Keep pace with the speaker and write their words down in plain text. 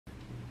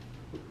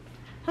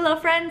Hello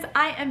friends,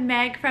 I am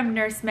Meg from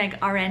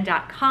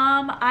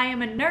nursemegRN.com. I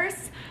am a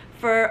nurse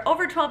for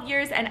over 12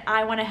 years and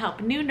I want to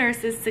help new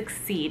nurses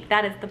succeed.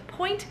 That is the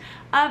point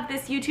of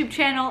this YouTube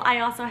channel. I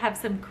also have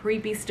some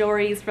creepy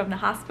stories from the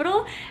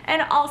hospital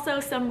and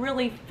also some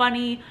really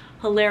funny,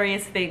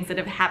 hilarious things that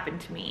have happened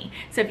to me.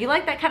 So if you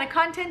like that kind of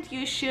content,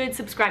 you should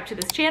subscribe to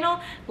this channel,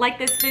 like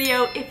this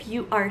video if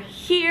you are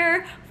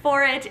here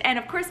for it, and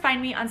of course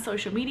find me on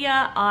social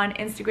media on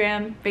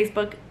Instagram,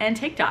 Facebook, and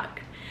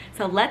TikTok.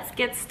 So let's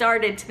get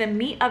started to the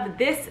meat of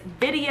this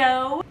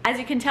video. As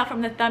you can tell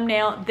from the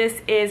thumbnail,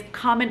 this is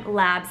Common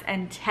Labs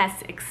and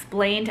Tests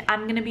Explained.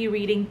 I'm gonna be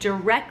reading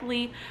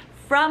directly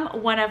from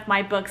one of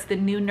my books, The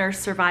New Nurse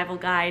Survival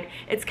Guide.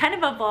 It's kind of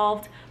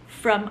evolved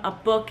from a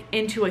book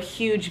into a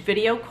huge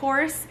video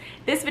course.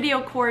 This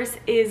video course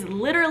is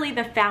literally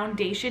the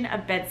foundation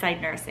of bedside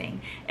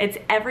nursing. It's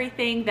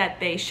everything that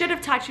they should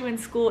have taught you in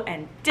school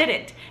and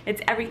didn't.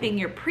 It's everything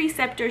your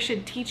preceptor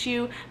should teach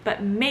you,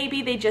 but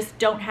maybe they just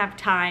don't have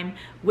time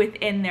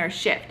within their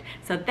shift.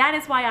 So that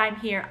is why I'm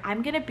here.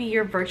 I'm gonna be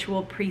your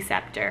virtual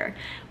preceptor.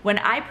 When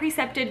I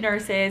precepted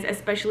nurses,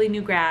 especially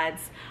new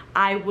grads,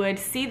 I would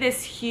see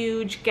this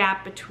huge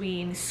gap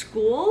between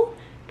school,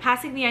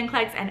 passing the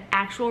NCLEX, and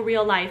actual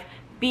real life,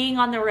 being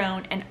on their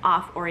own and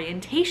off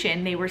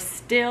orientation. They were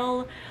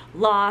still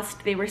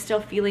lost, they were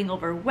still feeling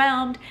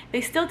overwhelmed,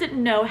 they still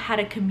didn't know how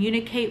to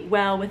communicate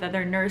well with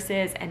other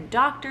nurses and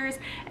doctors,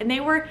 and they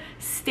were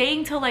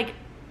staying till like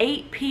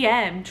 8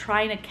 p.m.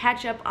 trying to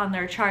catch up on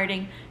their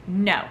charting.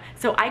 No.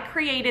 So I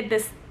created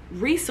this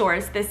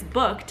resource, this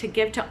book, to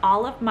give to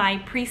all of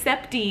my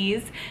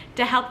preceptees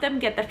to help them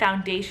get the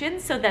foundation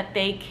so that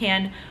they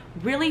can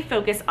really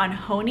focus on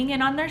honing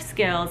in on their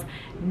skills,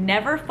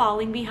 never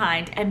falling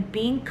behind, and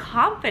being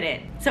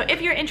confident. So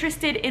if you're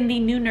interested in the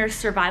New Nurse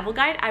Survival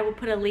Guide, I will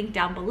put a link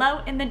down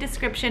below in the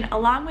description,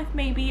 along with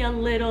maybe a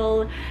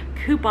little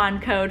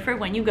coupon code for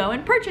when you go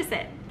and purchase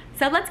it.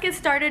 So let's get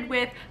started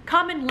with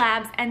Common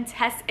Labs and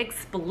Tests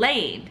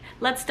Explained.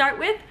 Let's start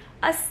with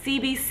a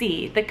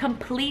CBC, the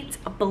complete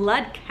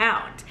blood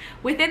count.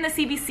 Within the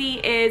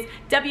CBC is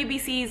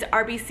WBCs,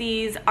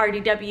 RBCs,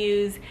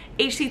 RDWs,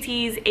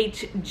 HCTs,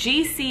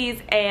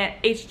 HGCs, and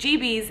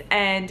HGBs,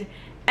 and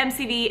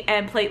MCV,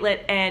 and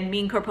platelet, and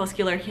mean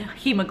corpuscular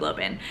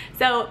hemoglobin.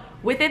 So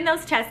within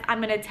those tests, I'm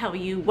gonna tell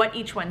you what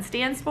each one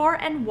stands for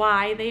and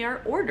why they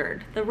are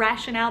ordered, the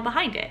rationale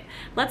behind it.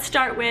 Let's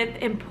start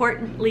with,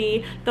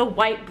 importantly, the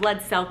white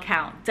blood cell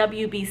count,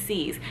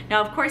 WBCs.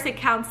 Now, of course, it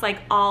counts like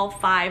all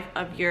 5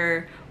 of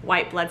your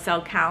white blood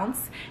cell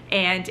counts,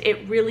 and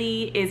it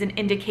really is an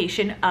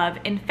indication of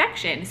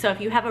infection. So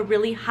if you have a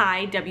really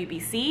high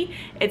WBC,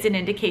 it's an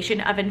indication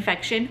of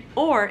infection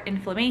or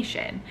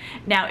inflammation.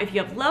 Now, if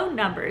you have low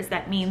numbers,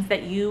 that means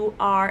that you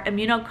are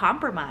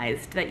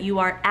immunocompromised, that you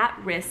are at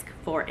risk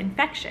for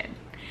infection.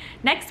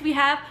 Next, we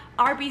have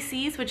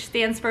RBCs, which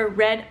stands for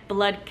red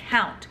blood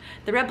count.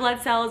 The red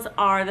blood cells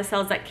are the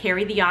cells that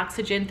carry the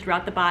oxygen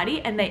throughout the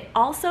body, and they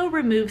also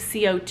remove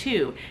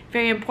CO2.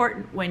 Very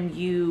important when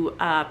you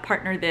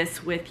partner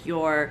this with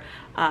your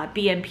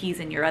BMPs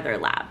in your other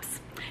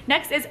labs.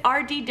 Next is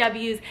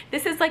RDWs.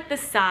 This is like the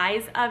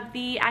size of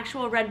the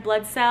actual red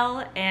blood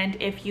cell, and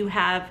if you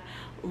have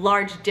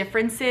large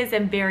differences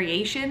and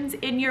variations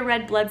in your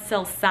red blood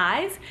cell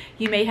size,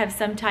 you may have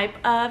some type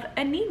of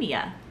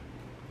anemia.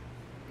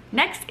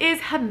 Next is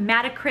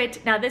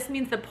hematocrit. Now this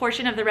means the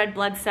portion of the red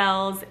blood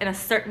cells in a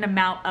certain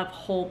amount of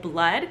whole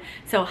blood.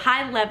 So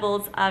high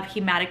levels of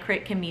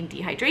hematocrit can mean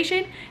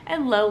dehydration,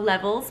 and low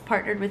levels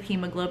partnered with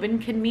hemoglobin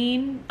can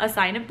mean a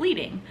sign of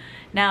bleeding.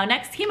 Now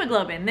next,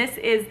 hemoglobin. This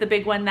is the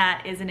big one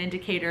that is an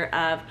indicator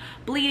of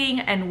bleeding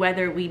and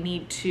whether we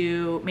need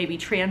to maybe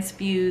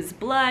transfuse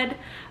blood.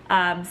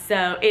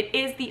 So it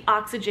is the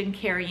oxygen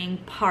carrying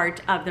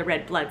part of the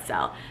red blood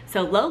cell.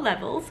 So low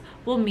levels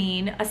will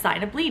mean a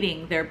sign of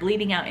bleeding. They're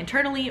bleeding out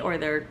internally, or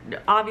they're,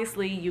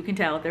 obviously you can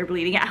tell they're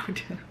bleeding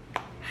out.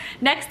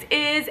 Next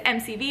is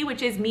MCV,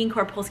 which is mean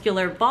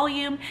corpuscular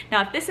volume.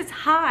 Now if this is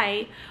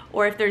high,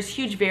 or if there's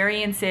huge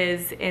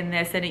variances in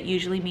this, then it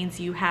usually means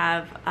you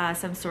have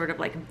some sort of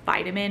like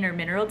vitamin or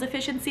mineral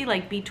deficiency,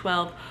 like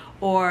B12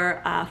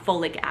 or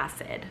folic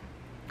acid.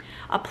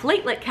 A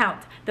platelet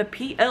count, the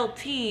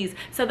PLTs.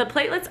 So the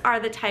platelets are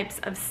the types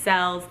of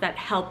cells that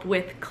help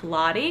with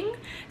clotting.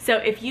 So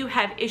if you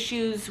have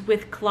issues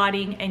with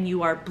clotting and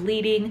you are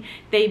bleeding,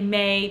 they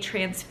may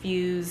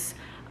transfuse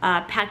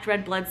packed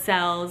red blood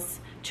cells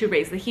to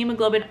raise the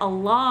hemoglobin,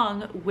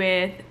 along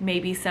with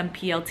maybe some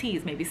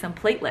PLTs, maybe some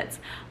platelets.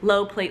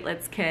 Low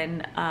platelets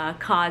can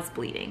cause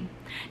bleeding.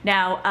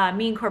 Now,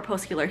 mean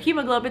corpuscular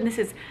hemoglobin, this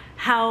is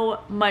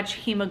how much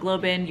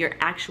hemoglobin your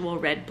actual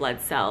red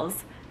blood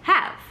cells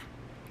have.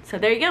 So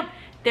there you go.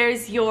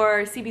 There's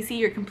your CBC,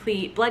 your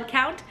complete blood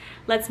count.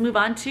 Let's move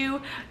on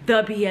to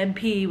the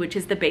BMP, which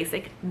is the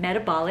basic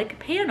metabolic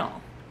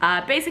panel.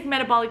 Basic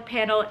metabolic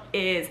panel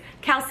is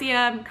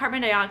calcium,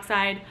 carbon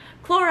dioxide,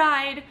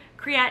 chloride,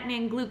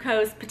 creatinine,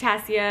 glucose,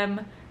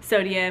 potassium,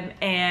 sodium,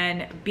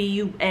 and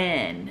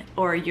BUN,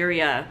 or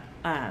urea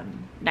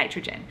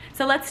nitrogen.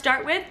 So let's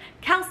start with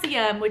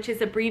calcium, which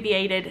is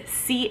abbreviated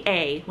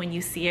Ca when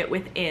you see it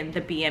within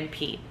the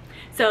BMP.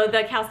 So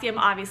the calcium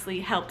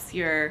obviously helps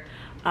your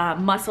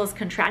muscles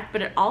contract,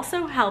 but it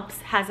also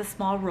has a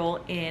small role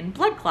in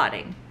blood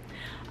clotting.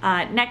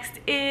 Next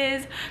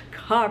is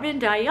carbon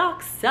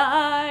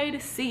dioxide,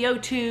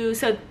 CO2.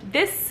 So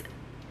this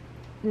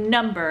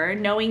number,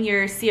 knowing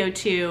your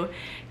CO2,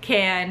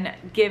 can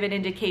give an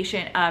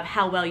indication of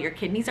how well your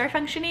kidneys are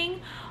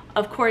functioning,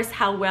 of course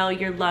how well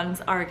your lungs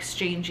are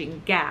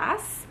exchanging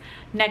gas.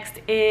 Next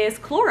is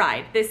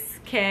chloride. This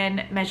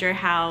can measure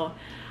how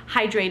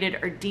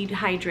hydrated or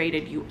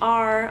dehydrated you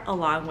are,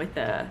 along with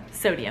the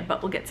sodium,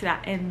 but we'll get to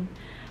that in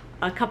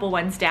a couple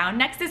ones down.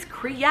 Next is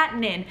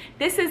creatinine.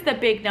 This is the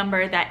big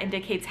number that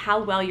indicates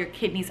how well your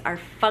kidneys are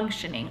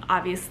functioning.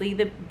 Obviously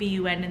the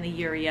BUN and the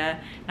urea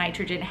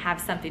nitrogen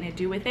have something to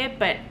do with it,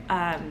 but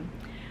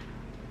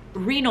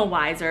renal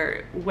wise,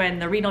 or when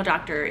the renal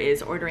doctor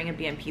is ordering a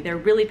BMP, they're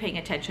really paying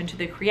attention to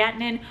the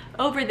creatinine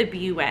over the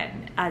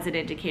BUN as an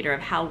indicator of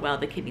how well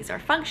the kidneys are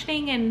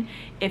functioning and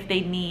if they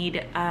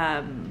need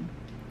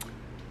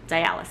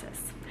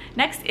dialysis.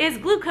 Next is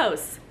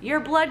glucose,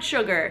 your blood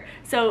sugar.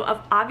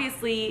 So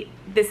obviously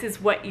this is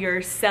what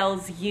your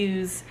cells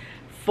use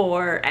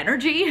for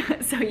energy,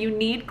 so you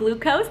need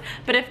glucose,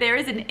 but if there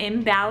is an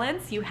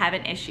imbalance, you have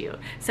an issue.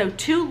 So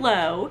too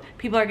low,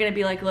 people are gonna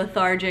be like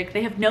lethargic,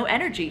 they have no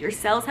energy, your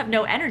cells have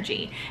no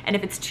energy. And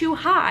if it's too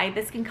high,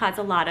 this can cause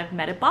a lot of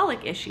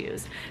metabolic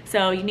issues.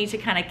 So you need to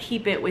kind of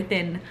keep it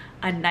within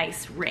a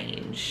nice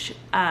range.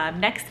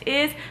 Next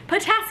is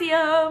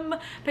potassium.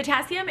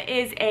 Potassium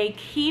is a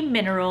key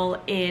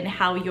mineral in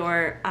how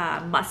your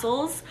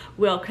muscles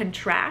will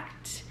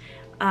contract.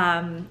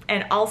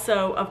 And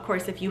also, of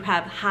course, if you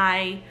have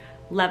high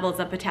levels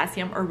of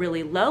potassium or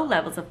really low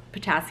levels of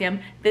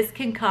potassium, this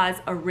can cause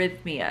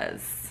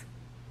arrhythmias.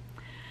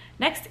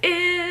 Next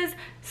is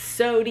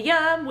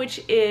sodium,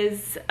 which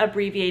is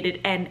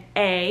abbreviated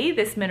Na.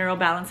 This mineral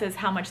balances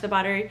how much the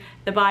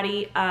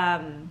body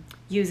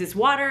uses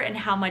water and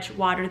how much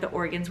water the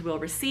organs will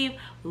receive.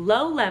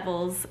 Low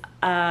levels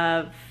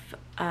of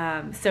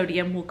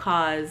sodium will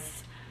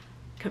cause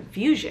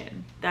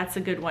confusion. That's a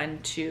good one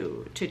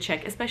to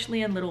check,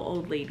 especially in little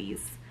old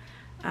ladies.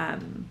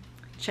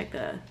 Check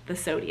the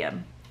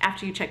sodium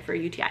after you check for a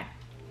UTI.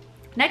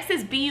 Next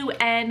is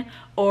BUN,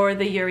 or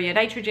the urea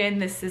nitrogen.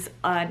 This is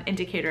an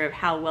indicator of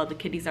how well the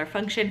kidneys are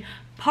functioning,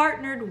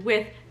 partnered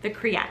with the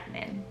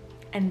creatinine.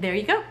 And there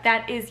you go.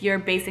 That is your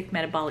basic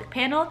metabolic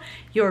panel,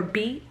 your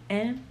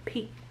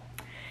BMP.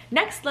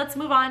 Next, let's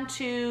move on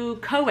to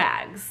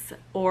COAGs,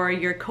 or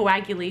your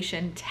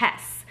coagulation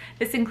tests.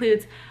 This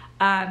includes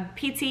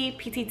PT,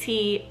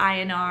 PTT,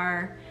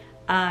 INR,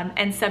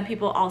 and some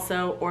people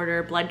also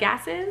order blood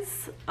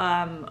gases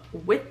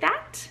with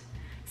that.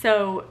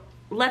 So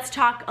let's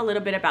talk a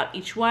little bit about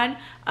each one.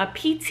 A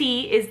PT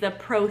is the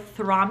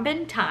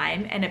prothrombin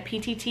time, and a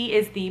PTT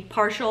is the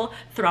partial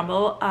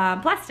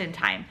thromboplastin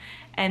time.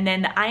 And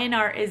then the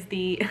INR is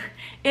the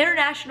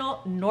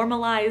International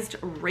Normalized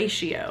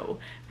Ratio,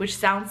 which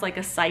sounds like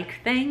a psych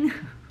thing.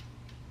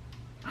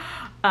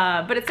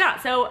 But it's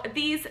not. So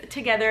these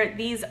together,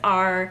 these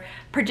are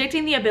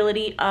predicting the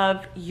ability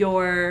of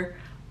your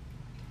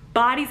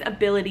body's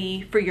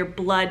ability for your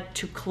blood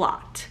to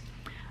clot.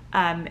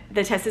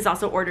 The test is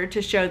also ordered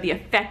to show the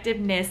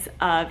effectiveness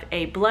of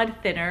a blood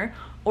thinner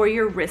or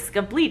your risk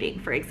of bleeding.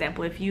 For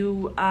example, if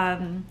you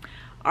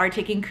are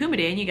taking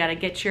Coumadin, you got to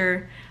get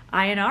your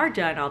INR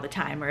done all the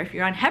time. Or if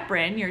you're on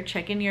heparin, you're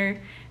checking your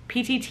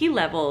PTT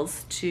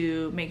levels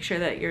to make sure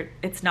that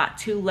it's not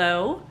too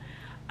low,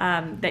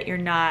 that you're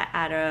not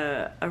at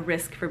a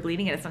risk for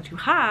bleeding, and it's not too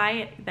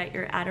high, that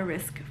you're at a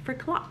risk for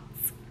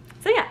clots.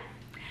 So yeah.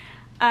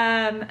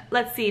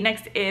 Let's see,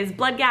 next is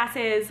blood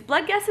gases.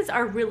 Blood gases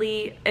are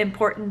really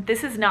important.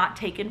 This is not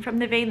taken from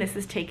the vein, this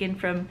is taken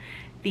from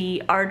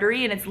the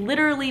artery, and it's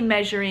literally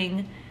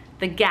measuring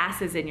the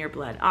gases in your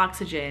blood,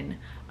 oxygen,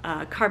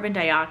 carbon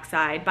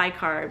dioxide,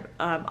 bicarb,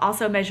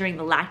 also measuring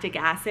the lactic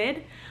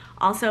acid,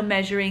 also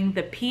measuring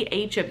the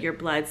pH of your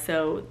blood,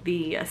 so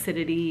the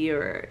acidity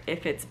or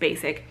if it's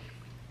basic.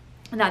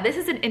 Now this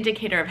is an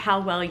indicator of how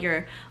well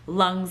your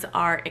lungs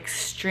are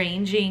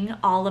exchanging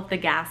all of the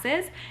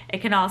gases.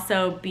 It can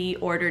also be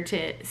ordered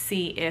to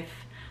see if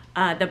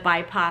the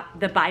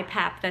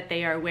BiPAP that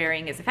they are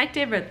wearing is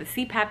effective, or the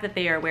CPAP that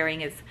they are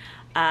wearing is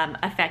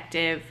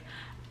effective.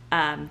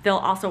 They'll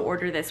also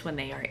order this when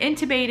they are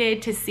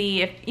intubated to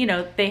see if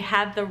they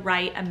have the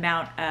right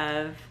amount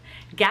of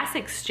gas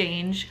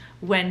exchange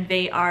when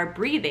they are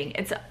breathing.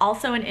 It's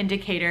also an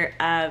indicator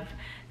of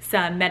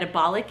some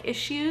metabolic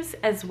issues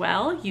as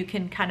well. You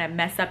can kind of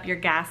mess up your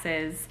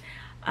gases.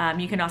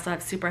 You can also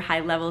have super high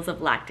levels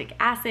of lactic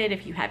acid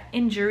if you have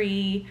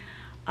injury.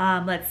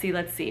 Let's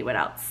see, what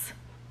else?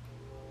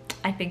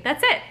 I think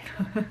that's it.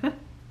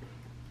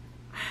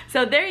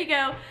 So there you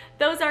go.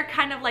 Those are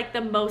kind of like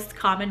the most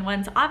common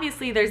ones.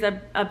 Obviously there's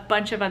a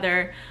bunch of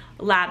other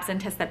labs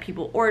and tests that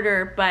people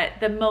order, but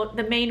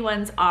the main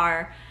ones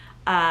are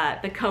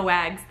the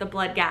COAGs, the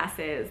blood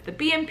gases, the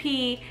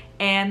BMP,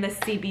 and the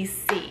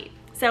CBC.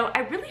 So I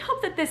really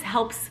hope that this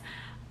helps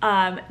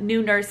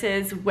new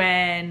nurses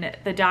when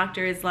the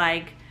doctor is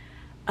like,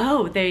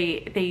 oh,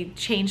 they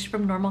changed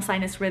from normal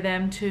sinus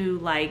rhythm to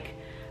like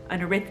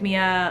an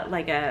arrhythmia,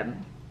 like a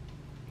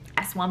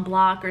S1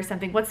 block or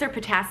something. What's their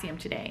potassium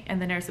today?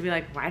 And the nurse will be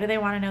like, why do they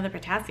want to know the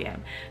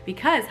potassium?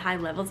 Because high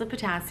levels of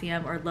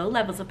potassium or low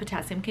levels of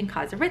potassium can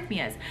cause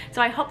arrhythmias. So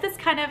I hope this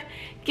kind of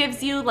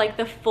gives you like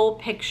the full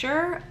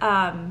picture.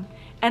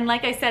 And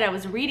like I said, I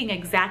was reading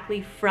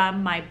exactly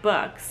from my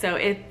book. So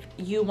if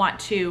you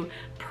want to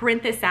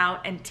print this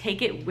out and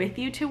take it with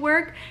you to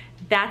work,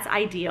 that's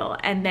ideal.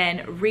 And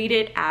then read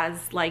it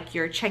as like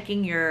you're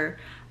checking your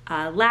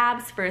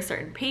labs for a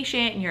certain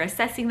patient and you're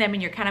assessing them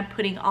and you're kind of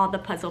putting all the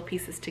puzzle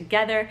pieces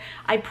together.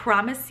 I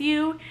promise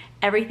you,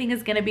 everything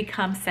is gonna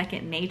become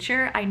second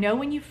nature. I know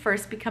when you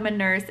first become a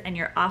nurse and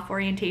you're off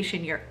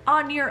orientation, you're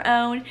on your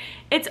own,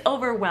 it's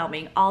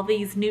overwhelming, all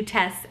these new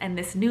tests and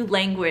this new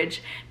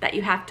language that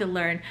you have to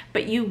learn,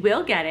 but you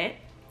will get it.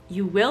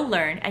 You will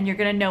learn, and you're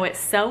gonna know it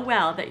so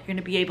well that you're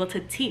gonna be able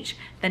to teach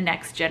the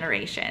next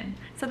generation.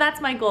 So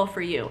that's my goal for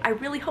you. I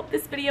really hope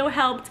this video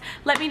helped.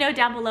 Let me know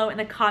down below in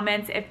the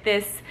comments if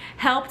this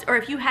helped or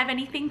if you have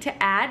anything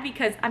to add,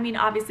 because I mean,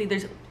 obviously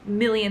there's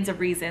millions of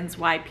reasons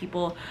why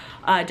people,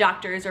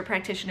 doctors or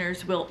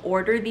practitioners will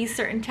order these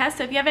certain tests.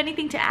 So if you have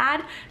anything to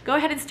add, go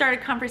ahead and start a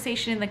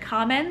conversation in the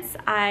comments.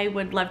 I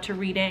would love to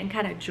read it and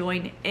kind of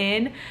join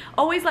in.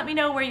 Always let me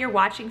know where you're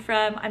watching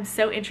from. I'm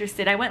so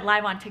interested. I went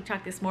live on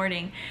TikTok this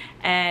morning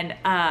and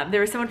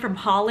there was someone from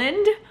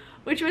Holland,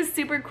 which was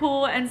super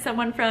cool, and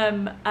someone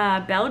from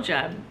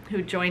Belgium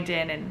who joined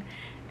in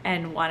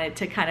and wanted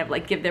to kind of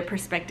like give their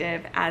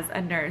perspective as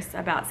a nurse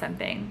about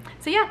something.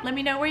 So yeah, let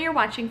me know where you're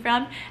watching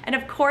from. And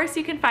of course,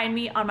 you can find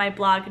me on my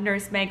blog,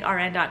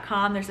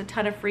 nursemegrn.com. There's a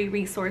ton of free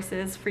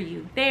resources for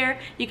you there.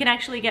 You can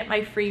actually get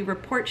my free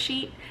report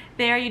sheet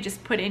there. You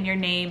just put in your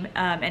name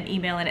and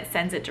email and it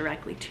sends it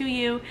directly to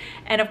you.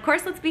 And of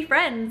course, let's be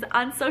friends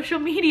on social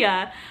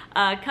media.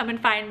 Come and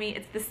find me.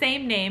 It's the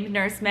same name,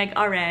 Nurse Meg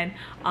RN,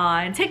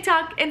 on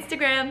TikTok,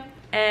 Instagram,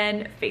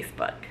 and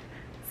Facebook.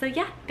 So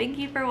yeah, thank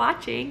you for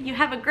watching. You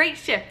have a great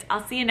shift.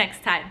 I'll see you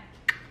next time.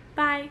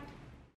 Bye.